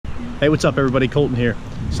Hey, what's up everybody, Colton here.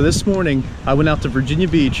 So this morning I went out to Virginia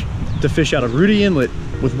Beach to fish out of Rudee Inlet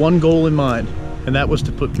with one goal in mind, and that was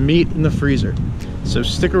to put meat in the freezer. So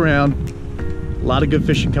stick around, a lot of good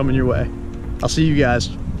fishing coming your way. I'll see you guys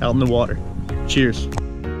out in the water. Cheers.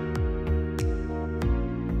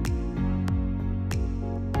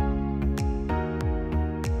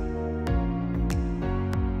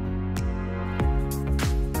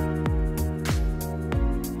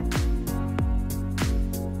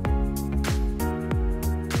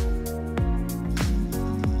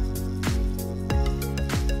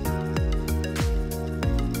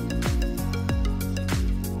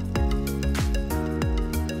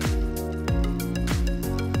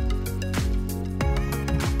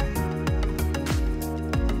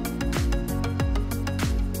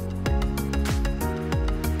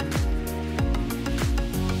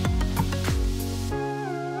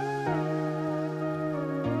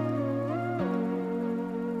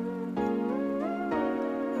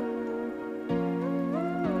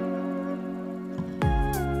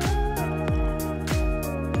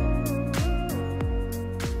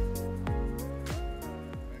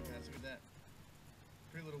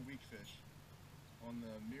 Weakfish on the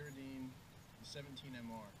MirrOdine 17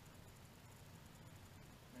 MR.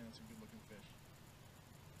 Man, that's a good looking fish.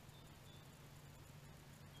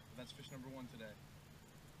 But that's fish number 1 today.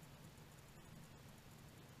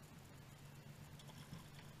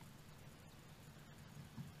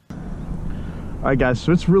 Alright guys,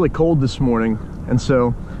 so it's really cold this morning, and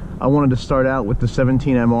so I wanted to start out with the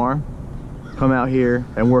 17 MR. Come out here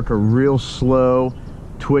and work a real slow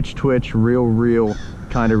twitch, reel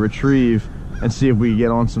kind of retrieve and see if we can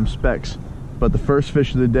get on some specks. But the first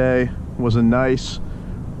fish of the day was a nice,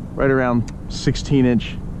 right around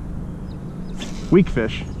 16-inch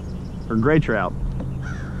weakfish, or gray trout.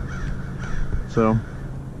 So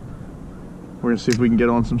we're gonna see if we can get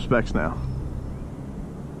on some specks now.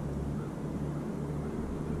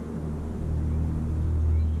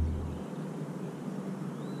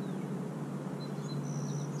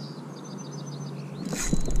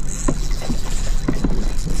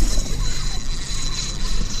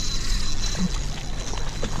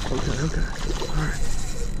 Okay, all right.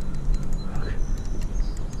 Okay.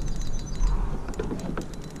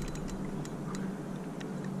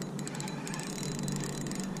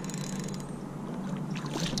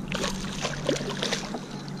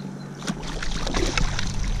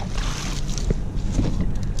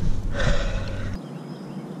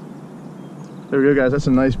 There we go, guys. That's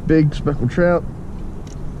a nice big speckled trout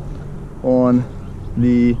on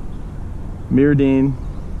the MirrOdine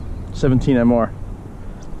 17 MR.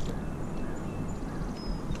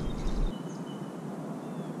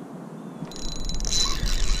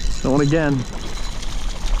 Going again.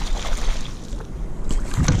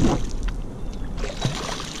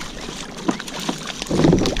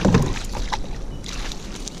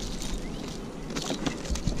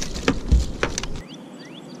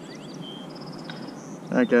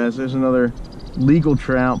 Alright guys, there's another legal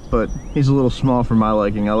trout, but he's a little small for my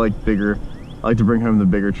liking. I like bigger. I like to bring home the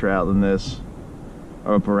bigger trout than this,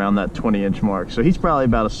 or up around that 20-inch mark. So he's probably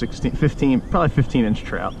about a 15-inch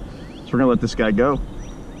trout. So we're gonna let this guy go.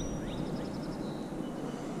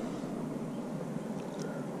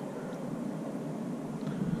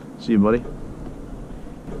 See you, buddy.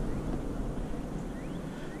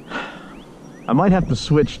 I might have to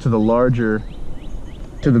switch to the larger,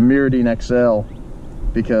 to the MirrOdine XL,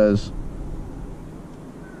 because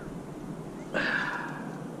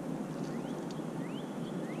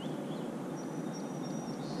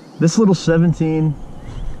this little 17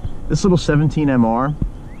 MR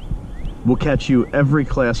will catch you every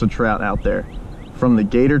class of trout out there, from the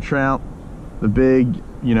gator trout, the big,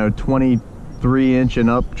 23-inch and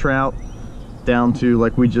up trout, down to,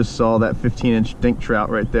 like we just saw, that 15-inch dink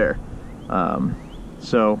trout right there.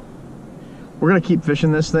 So we're gonna keep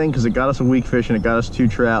fishing this thing because it got us a weakfish and it got us 2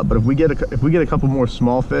 trout. But if we get a couple more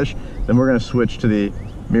small fish, then we're gonna switch to the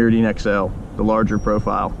MirrOdine XL, the larger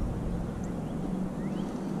profile.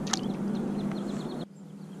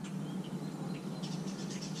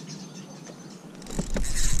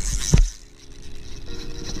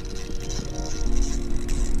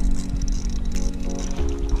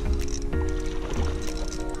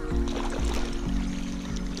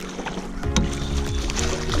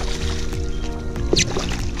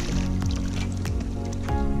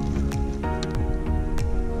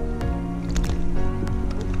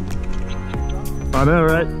 I know,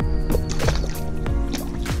 right?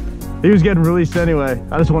 He was getting released anyway.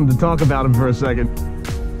 I just wanted to talk about him for a second.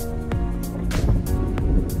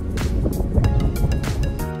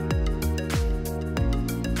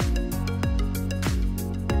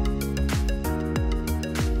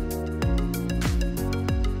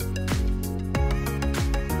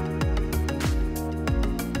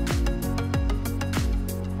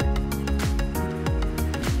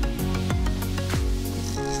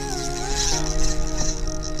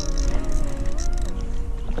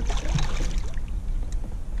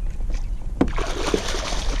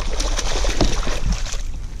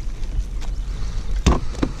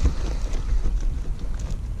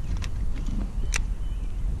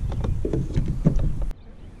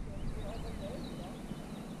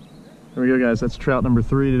 There we go, guys. That's trout number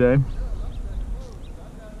 3 today.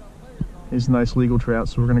 He's a nice legal trout,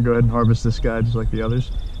 so we're gonna go ahead and harvest this guy just like the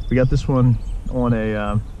others. We got this one on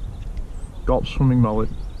a Gulp swimming mullet,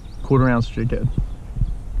 1/4 ounce jig head.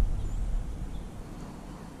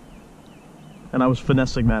 And I was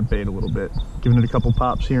finessing that bait a little bit, giving it a couple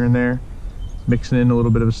pops here and there, mixing in a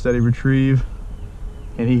little bit of a steady retrieve,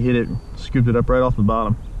 and he hit it, scooped it up right off the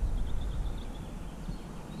bottom.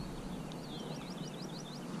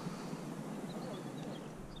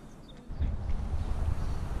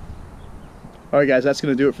 Alright guys, that's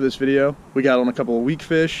going to do it for this video. We got on a couple of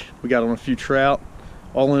weakfish, we got on a few trout.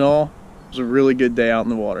 All in all, it was a really good day out in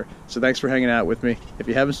the water. So thanks for hanging out with me. If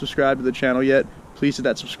you haven't subscribed to the channel yet, please hit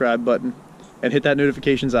that subscribe button and hit that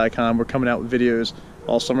notifications icon. We're coming out with videos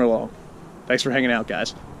all summer long. Thanks for hanging out,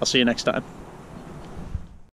 guys. I'll see you next time.